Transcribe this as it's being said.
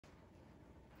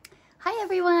Hi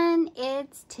everyone,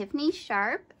 it's Tiffany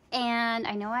Sharp, and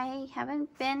I know I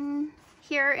haven't been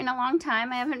here in a long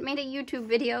time. I haven't made a YouTube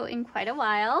video in quite a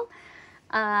while.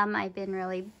 I've been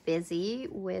really busy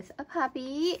with a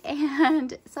puppy,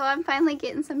 and so I'm finally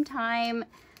getting some time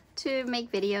to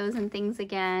make videos and things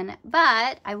again.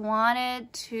 But I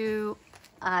wanted to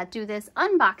do this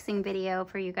unboxing video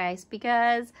for you guys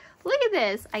because look at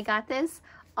this. I got this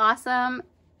awesome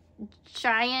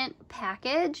giant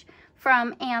package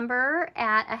from Amber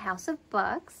at A House of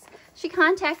Books. She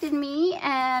contacted me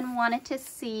and wanted to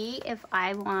see if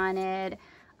I wanted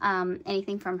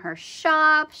anything from her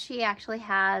shop. She actually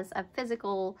has a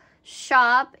physical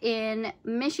shop in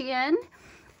Michigan,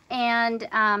 and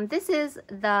this is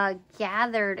the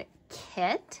gathered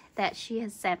kit that she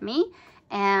has sent me,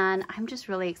 and I'm just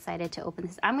really excited to open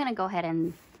this. I'm gonna go ahead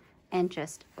and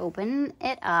just open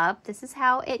it up. This is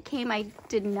how it came. I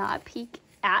did not peek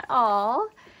at all.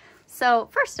 So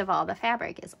first of all, the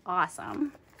fabric is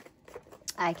awesome.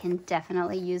 I can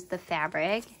definitely use the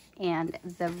fabric and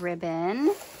the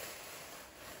ribbon.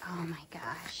 Oh my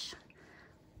gosh.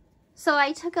 So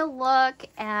I took a look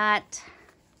at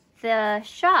the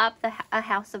shop, A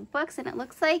House of Books, and it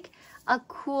looks like a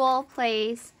cool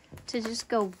place to just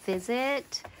go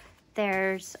visit.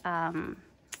 There's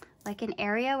like an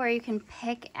area where you can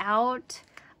pick out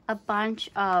a bunch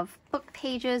of book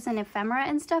pages and ephemera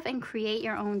and stuff and create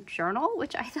your own journal,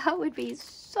 which I thought would be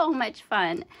so much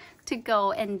fun to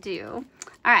go and do.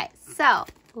 All right, so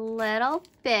little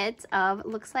bits of,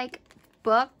 looks like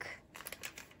book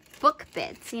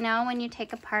bits. You know, when you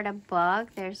take apart a book,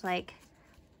 there's like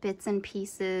bits and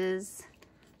pieces.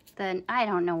 Then I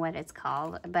don't know what it's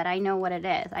called, but I know what it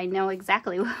is. I know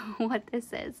exactly what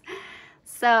this is.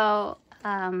 So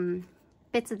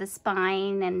bits of the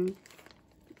spine and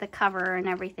the cover and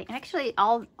everything. Actually,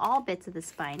 all bits of the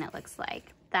spine, it looks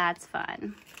like. That's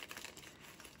fun.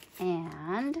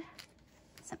 And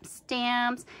some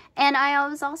stamps. And I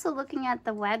was also looking at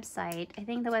the website. I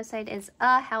think the website is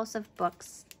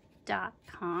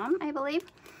ahouseofbooks.com, I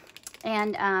believe.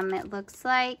 And it looks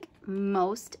like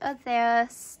most of the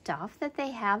stuff that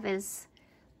they have it's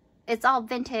all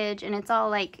vintage, and it's all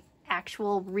like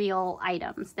actual real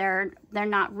items. They're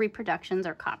not reproductions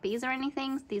or copies or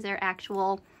anything. These are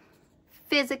actual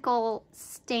physical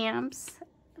stamps.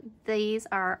 These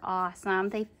are awesome.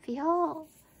 They feel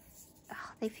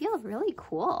really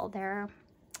cool. They're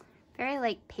very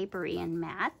like papery and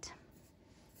matte.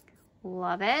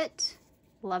 Love it.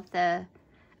 Love the,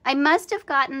 I must have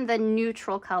gotten the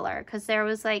neutral color because there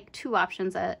was like two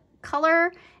options, a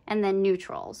color and then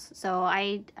neutrals. So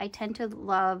I tend to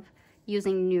love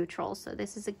using neutrals, so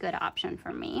this is a good option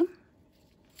for me.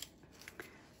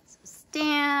 So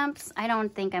stamps. I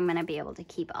don't think I'm gonna be able to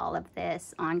keep all of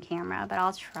this on camera, but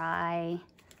I'll try.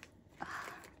 Oh,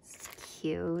 it's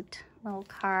cute. Little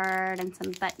card and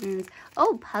some buttons.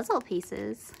 Oh, puzzle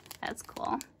pieces. That's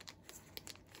cool.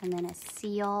 And then a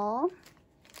seal.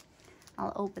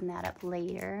 I'll open that up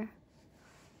later.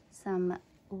 Some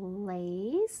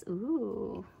lace.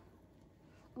 Ooh.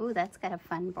 Ooh, that's got a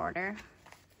fun border.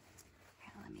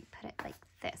 Let me put it like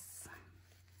this.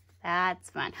 That's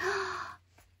fun.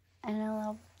 And a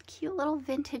little cute little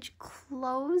vintage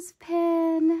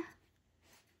clothespin.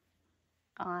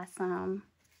 Awesome.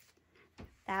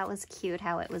 That was cute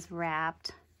how it was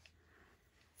wrapped.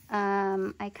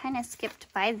 I kind of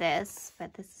skipped by this,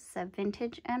 but this is a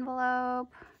vintage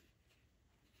envelope.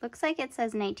 Looks like it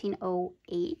says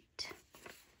 1908.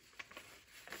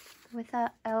 With a,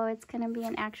 oh, it's gonna be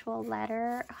an actual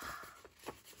letter. Oh.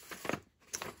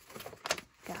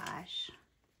 Gosh,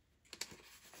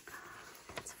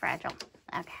 it's fragile.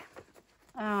 Okay.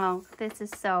 Oh, this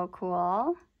is so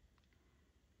cool.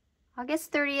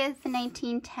 August 30th,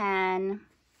 1910.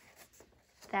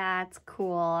 That's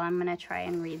cool. I'm gonna try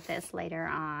and read this later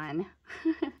on.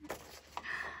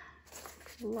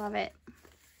 Love it.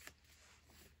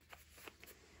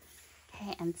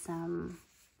 Okay, and some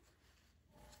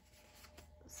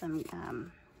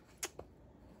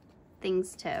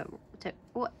things to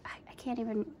what, I can't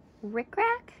even,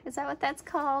 rickrack? Is that what that's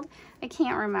called? I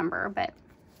can't remember, but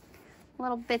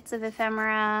little bits of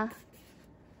ephemera.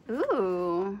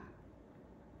 Ooh,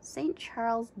 St.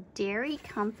 Charles Dairy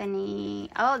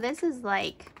Company. Oh, this is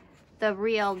like the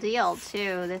real deal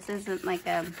too. This isn't like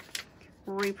a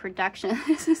reproduction.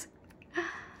 This is,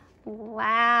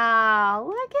 wow,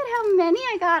 look at how many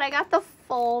I got. I got the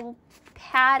full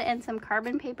pad and some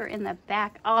carbon paper in the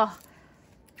back. Oh,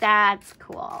 that's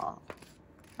cool.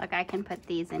 Look, I can put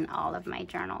these in all of my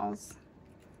journals.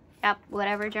 Yep,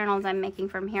 whatever journals I'm making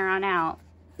from here on out,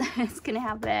 it's gonna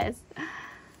have this.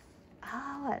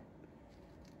 Oh,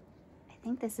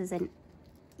 think this is an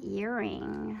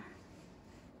earring.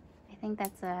 I think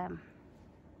that's a,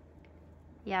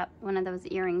 yep, one of those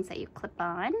earrings that you clip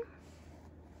on.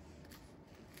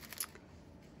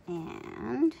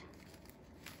 And,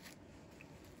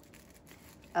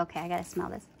 okay, I gotta smell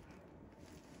this.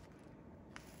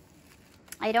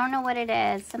 I don't know what it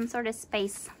is, some sort of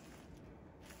spice.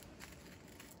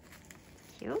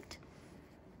 Cute.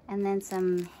 And then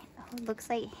some, oh, looks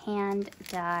like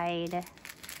hand-dyed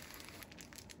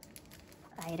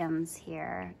items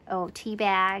here. Oh, tea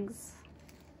bags.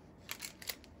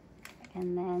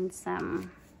 And then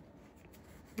some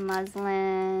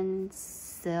muslin,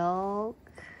 silk.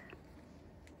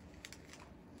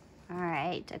 All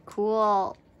right, a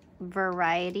cool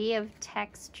variety of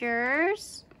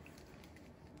textures.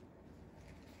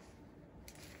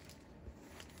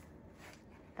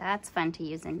 That's fun to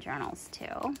use in journals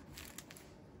too.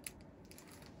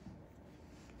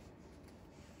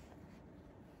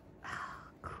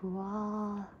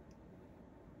 Cool.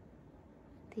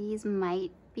 These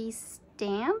might be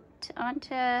stamped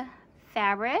onto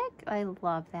fabric. I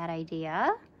love that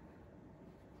idea.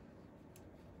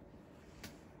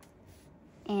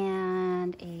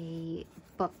 And a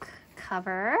book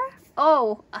cover.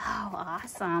 Oh,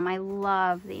 awesome. I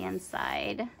love the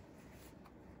inside.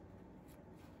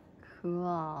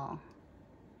 Cool.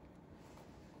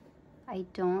 I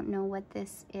don't know what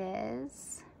this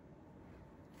is.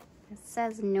 It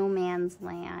says No Man's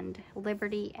Land,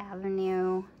 Liberty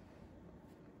Avenue,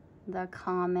 The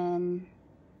Common.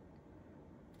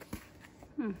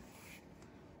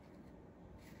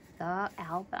 The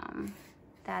album.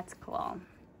 That's cool.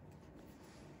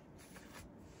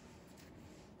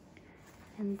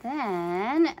 And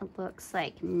then it looks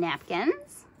like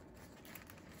napkins.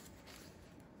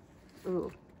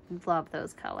 Ooh, love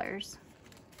those colors.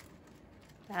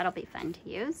 That'll be fun to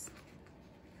use.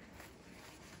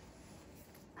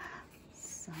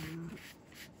 Some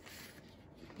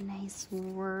nice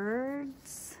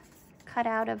words cut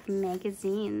out of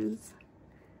magazines.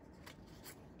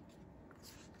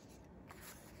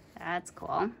 That's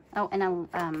cool. Oh, and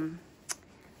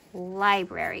a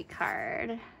library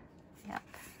card. Yep.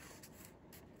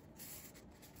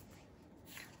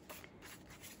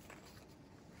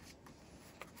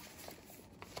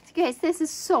 Guys, this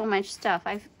is so much stuff.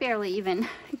 I've barely even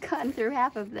gotten through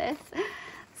half of this.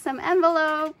 Some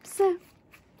envelopes.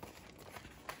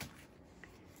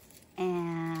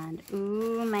 And,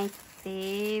 ooh, my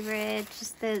favorite,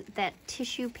 just that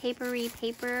tissue papery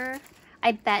paper.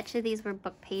 I bet you these were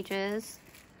book pages.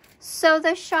 So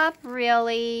the shop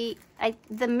really,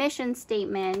 the mission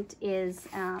statement is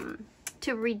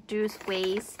to reduce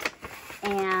waste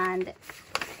and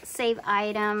save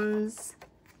items,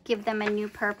 give them a new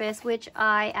purpose, which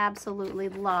I absolutely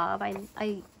love.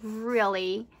 I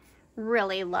really,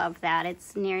 really love that.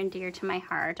 It's near and dear to my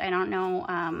heart. I don't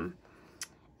know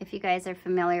if you guys are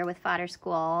familiar with Fodder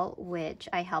School, which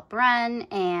I help run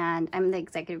and I'm the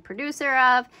executive producer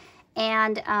of.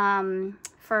 And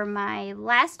for my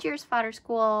last year's Fodder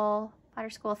School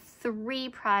 3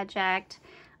 project,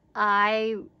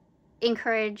 I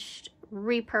encouraged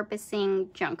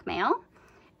repurposing junk mail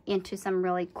into some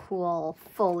really cool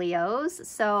folios.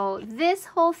 So this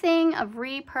whole thing of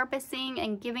repurposing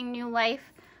and giving new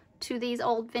life to these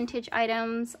old vintage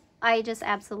items, I just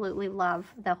absolutely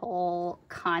love the whole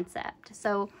concept.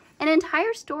 So an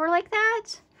entire store like that,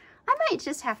 I might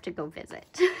just have to go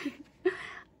visit.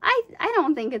 I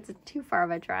don't think it's too far of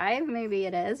a drive. Maybe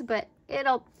it is, but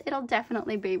it'll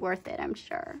definitely be worth it, I'm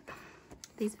sure.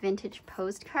 These vintage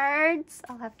postcards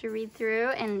I'll have to read through,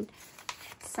 and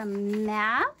some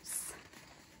maps.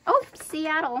 Oh,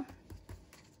 Seattle.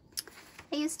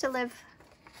 I used to live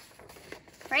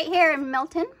right here in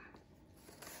Milton.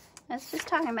 I was just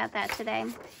talking about that today.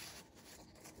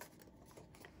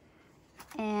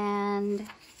 And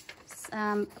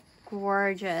some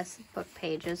gorgeous book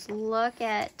pages. Look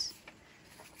at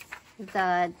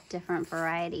the different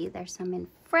variety. There's some in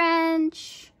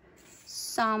French,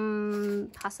 some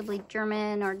possibly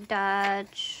German or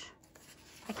Dutch.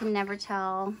 I can never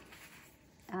tell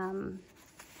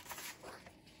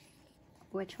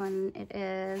which one it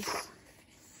is.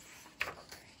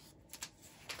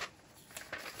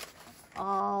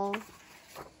 All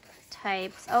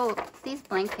types. Oh, these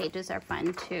blank pages are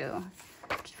fun too,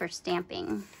 just for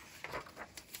stamping.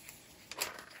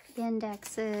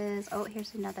 Indexes. Oh,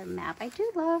 here's another map. I do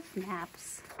love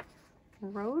maps.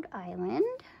 Rhode Island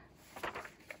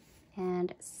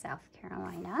and South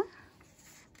Carolina.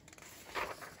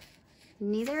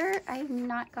 I've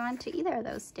not gone to either of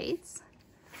those states.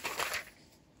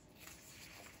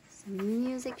 Some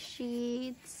music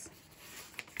sheets.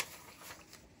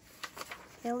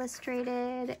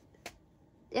 Illustrated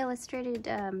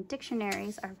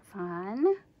dictionaries are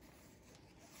fun.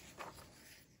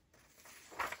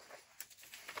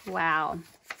 Wow.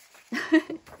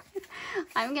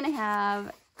 I'm gonna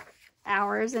have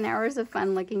hours and hours of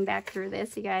fun looking back through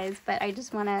this, you guys, but I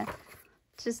just want to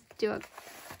do a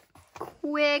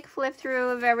quick flip through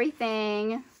of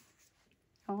everything.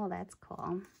 Oh, that's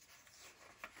cool.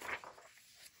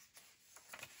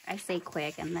 I say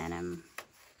quick and then I'm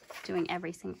doing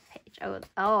every single page.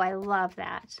 Oh, I love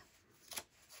that.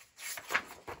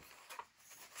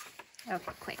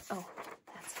 Okay, quick. Oh,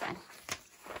 that's fun.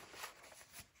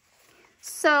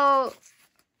 So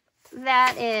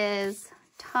that is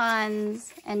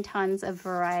tons and tons of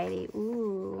variety.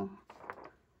 Ooh.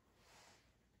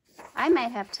 I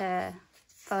might have to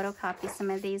photocopy some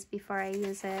of these before I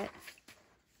use it.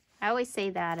 I always say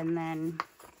that and then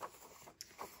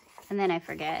I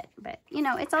forget. But, you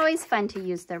know, it's always fun to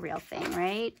use the real thing,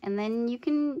 right? And then you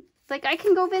can, like, I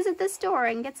can go visit the store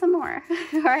and get some more.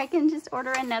 Or I can just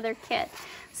order another kit.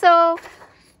 So,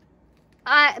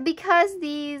 because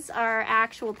these are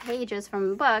actual pages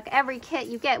from a book, every kit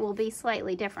you get will be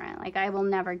slightly different. Like, I will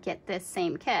never get this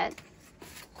same kit.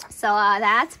 So,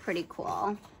 that's pretty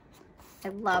cool. I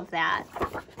love that.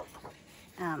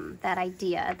 That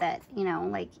idea that, you know,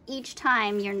 like each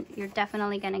time you're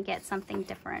definitely going to get something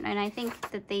different. And I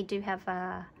think that they do have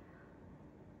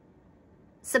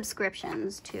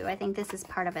subscriptions too. I think this is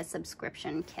part of a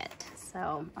subscription kit.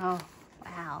 So, oh,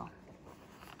 wow.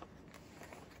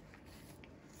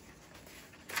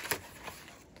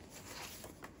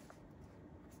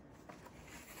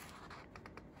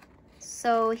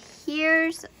 So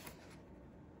here's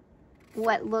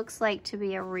what looks like to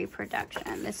be a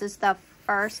reproduction. This is the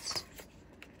first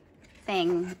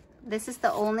thing. This is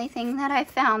the only thing that I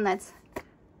found that's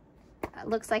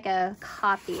looks like a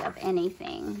copy of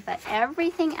anything, but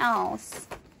everything else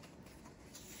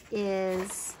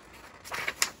is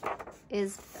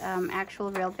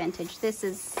actual real vintage. This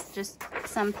is just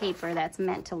some paper that's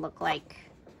meant to look like,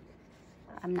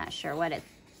 I'm not sure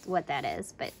what that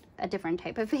is, but a different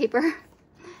type of paper.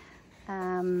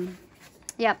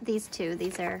 Yep,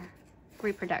 these are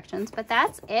reproductions, but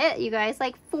that's it, you guys.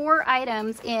 Like 4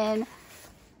 items in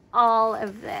all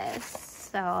of this.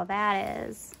 So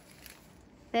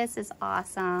this is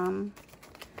awesome.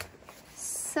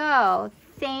 So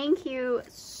thank you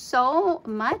so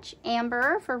much,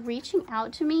 Amber, for reaching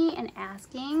out to me and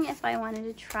asking if I wanted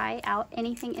to try out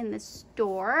anything in the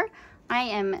store. I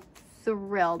am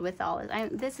thrilled with all of this.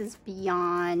 This is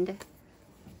beyond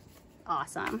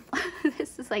awesome.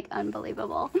 This is like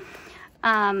unbelievable.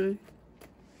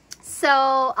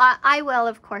 So I will,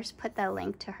 of course, put the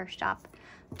link to her shop,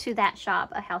 to that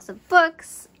shop, A House of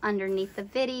Books, underneath the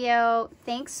video.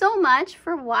 Thanks so much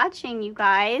for watching, you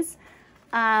guys.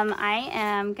 I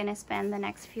am going to spend the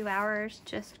next few hours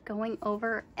just going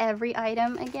over every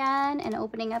item again and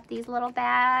opening up these little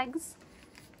bags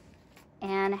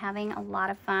and having a lot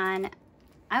of fun.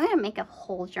 I'm going to make a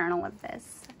whole journal of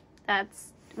this.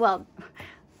 Well,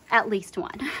 at least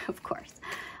one, of course.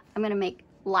 I'm going to make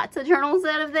lots of journals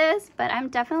out of this, but I'm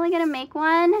definitely going to make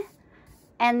one.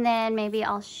 And then maybe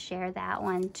I'll share that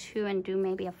one too and do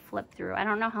maybe a flip through. I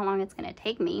don't know how long it's going to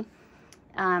take me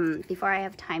before I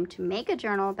have time to make a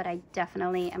journal, but I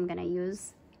definitely am going to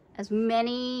use as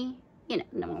many,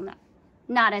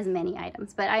 not as many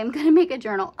items, but I'm going to make a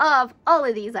journal of all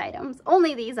of these items,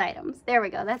 only these items. There we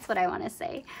go. That's what I want to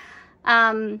say.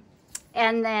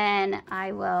 And then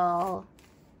I will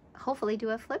hopefully do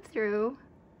a flip through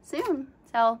soon.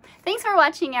 So thanks for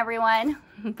watching, everyone.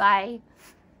 Bye.